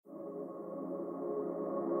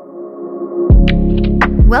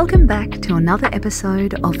Welcome back to another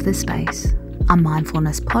episode of The Space, a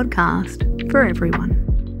mindfulness podcast for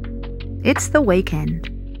everyone. It's the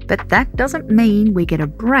weekend, but that doesn't mean we get a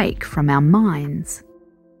break from our minds.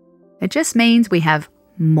 It just means we have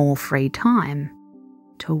more free time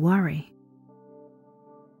to worry.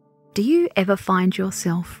 Do you ever find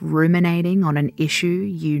yourself ruminating on an issue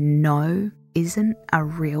you know isn't a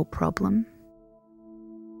real problem?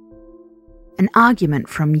 An argument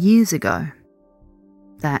from years ago.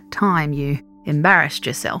 That time you embarrassed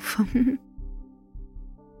yourself.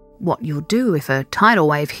 What you'll do if a tidal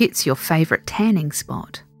wave hits your favourite tanning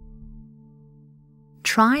spot.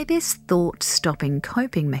 Try this thought-stopping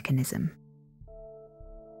coping mechanism.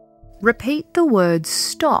 Repeat the word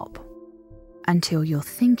stop until your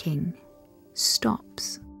thinking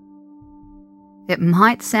stops. It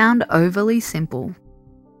might sound overly simple,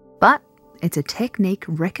 but it's a technique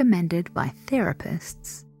recommended by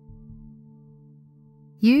therapists.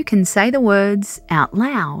 You can say the words out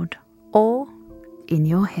loud or in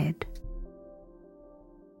your head.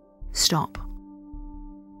 Stop.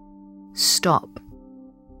 Stop.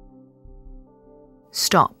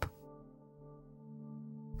 Stop.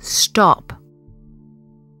 Stop.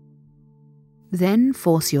 Then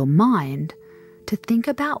force your mind to think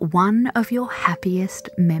about one of your happiest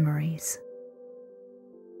memories.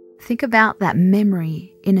 Think about that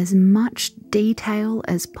memory in as much detail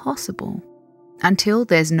as possible until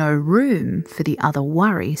there's no room for the other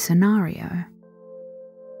worry scenario.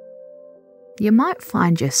 You might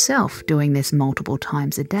find yourself doing this multiple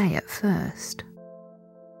times a day at first.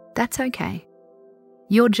 That's okay.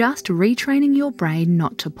 You're just retraining your brain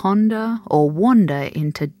not to ponder or wander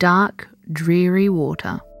into dark, dreary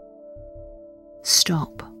water.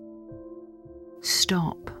 Stop.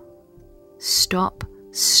 Stop. Stop.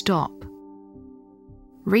 Stop.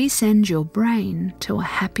 Resend your brain to a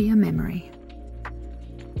happier memory.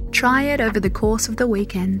 Try it over the course of the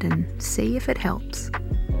weekend and see if it helps.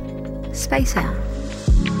 Space out.